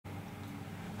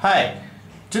Hi,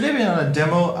 today we're going to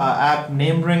demo our app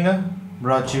NameRinger,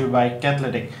 brought to you by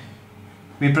Catalytic.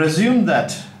 We presume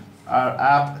that our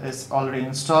app is already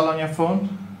installed on your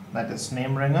phone, that is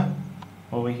NameRinger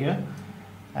over here,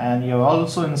 and you have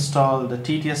also installed the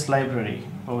TTS library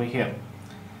over here.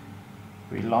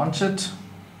 We launch it.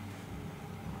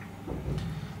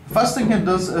 First thing it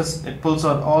does is it pulls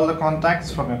out all the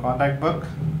contacts from your contact book.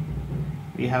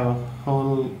 We have a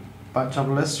whole bunch of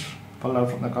lists pulled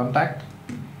out from the contact,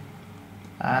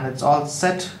 and it's all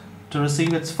set to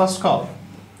receive its first call.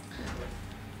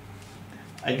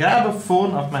 I grab a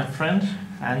phone of my friend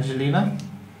Angelina,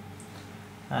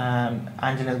 and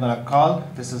Angelina is gonna call.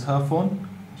 This is her phone.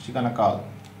 She's gonna call.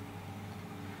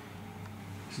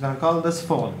 She's gonna call this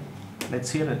phone. Let's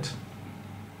hear it.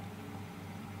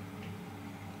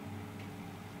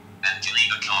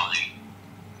 Angelina calling.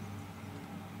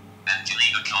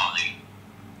 Angelina calling.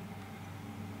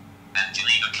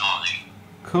 Angelina calling.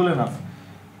 Cool enough.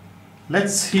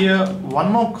 Let's hear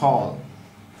one more call,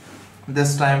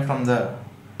 this time from the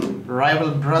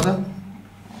rival brother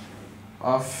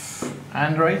of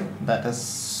Android, that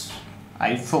is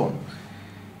iPhone.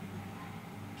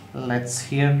 Let's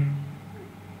hear.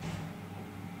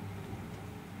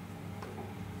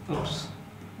 Oops,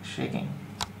 shaking.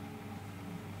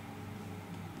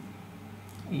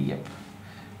 Yep.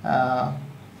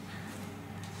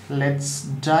 Let's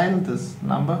dial this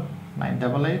number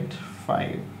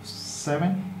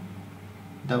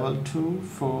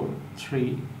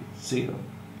 988-57-22430.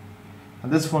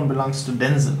 And this phone belongs to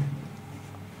Denzel.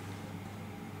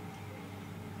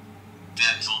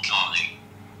 Denzel calling.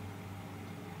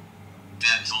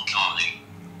 Denzel calling.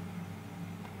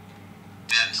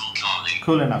 Denzel calling.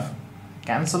 Cool enough.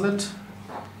 Cancel it.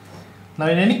 Now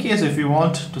in any case, if you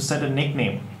want to set a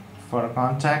nickname for a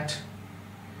contact,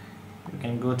 you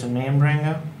can go to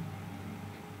NameRinger.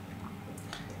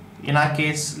 In our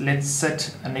case, let's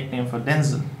set a nickname for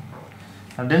Denzel.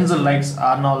 Now Denzel likes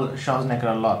Arnold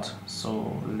Schwarzenegger a lot,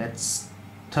 so let's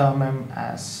term him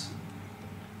as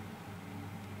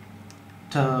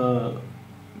Terminator.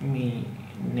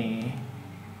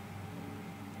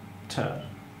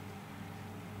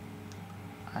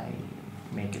 I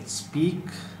make it speak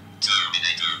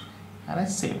Terminator. and I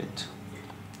save it.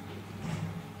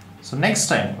 So next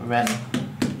time when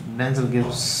Denzel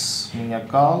gives me a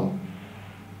call,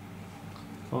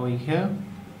 over here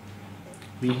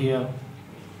we hear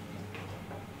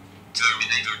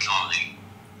Terminator calling.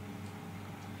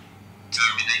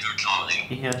 Terminator calling.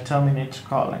 we hear terminate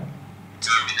calling.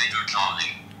 Terminator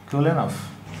calling. Cool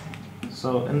enough.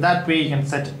 So in that way you can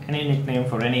set any nickname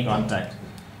for any contact.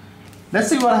 Let's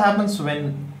see what happens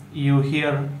when you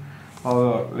hear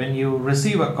or when you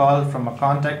receive a call from a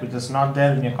contact which is not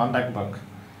there in your contact book.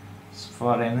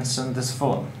 For instance, this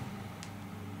phone.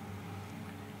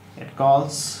 It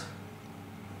calls.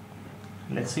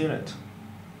 Let's hear it.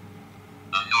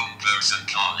 Unknown person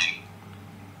calling.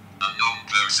 Unknown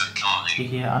person calling. We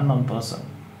hear unknown person.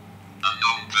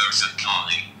 Unknown person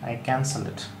calling. I cancel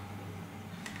it.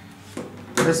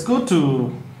 Let's go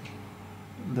to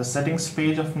the settings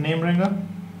page of NameRinger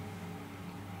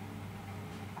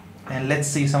and let's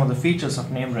see some of the features of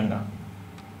NameRinger.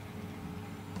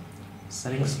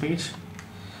 Settings page.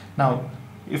 Now,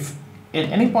 if at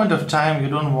any point of time you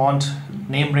don't want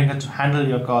NameRinger to handle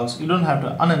your calls, you don't have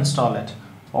to uninstall it.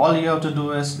 All you have to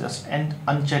do is just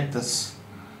uncheck this.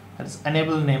 That's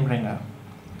enable NameRinger.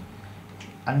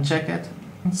 Uncheck it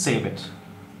and save it.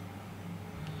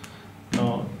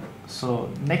 No. So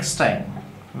next time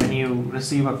when you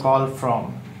receive a call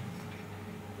from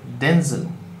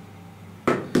Denzel,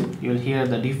 you'll hear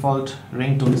the default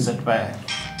ringtone set by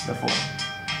the phone.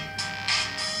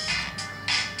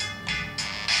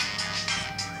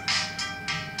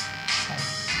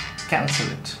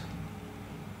 Cancel it.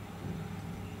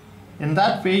 In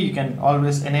that way you can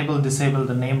always disable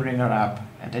the NameRinger app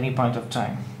at any point of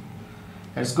time.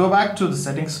 Let's go back to the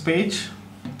settings page.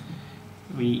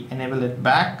 We enable it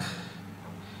back.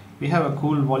 We have a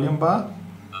cool volume bar,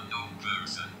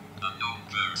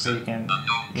 so you can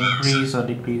increase or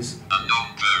decrease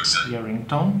your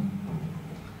ringtone.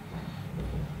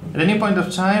 At any point of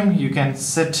time you can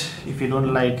set, if you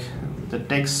don't like the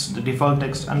text, the default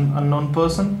text unknown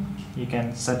person, you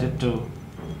can set it to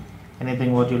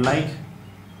anything what you like.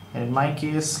 And in my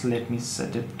case, let me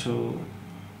set it to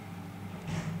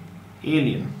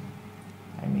alien.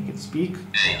 I make it speak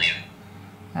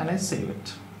and I save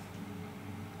it.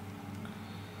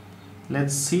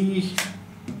 Let's see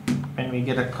when we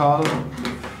get a call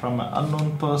from an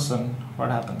unknown person, what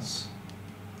happens.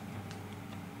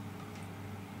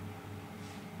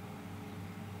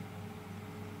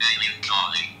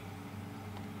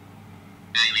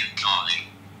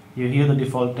 You hear the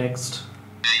default text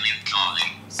Alien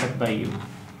calling. set by you.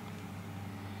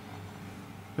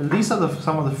 Well, these are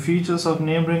some of the features of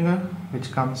NameRinger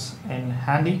which comes in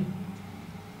handy.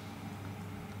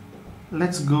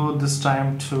 Let's go this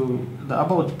time to the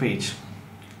About page.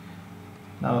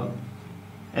 Now,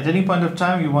 at any point of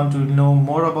time you want to know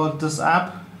more about this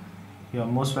app, you are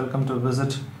most welcome to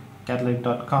visit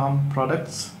catalytic.com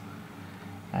products.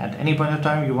 At any point of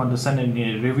time you want to send in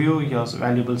a review, your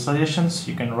valuable suggestions,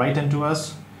 you can write into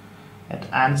us at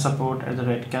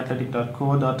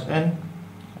andsupport@catalytic.co.in.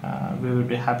 We will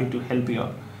be happy to help you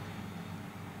out.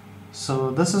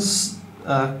 So this is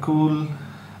a cool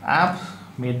app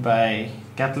made by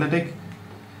Catalytic.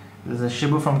 This is a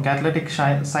Shibu from Catalytic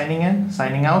signing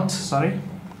out, sorry.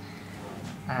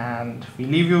 And we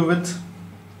leave you with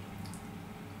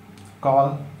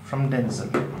call from Denzel,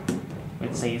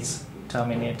 which says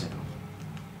terminated.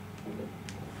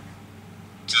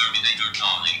 Terminator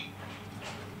calling.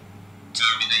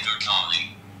 Terminator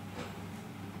calling.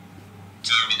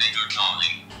 Terminator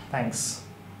calling. Thanks.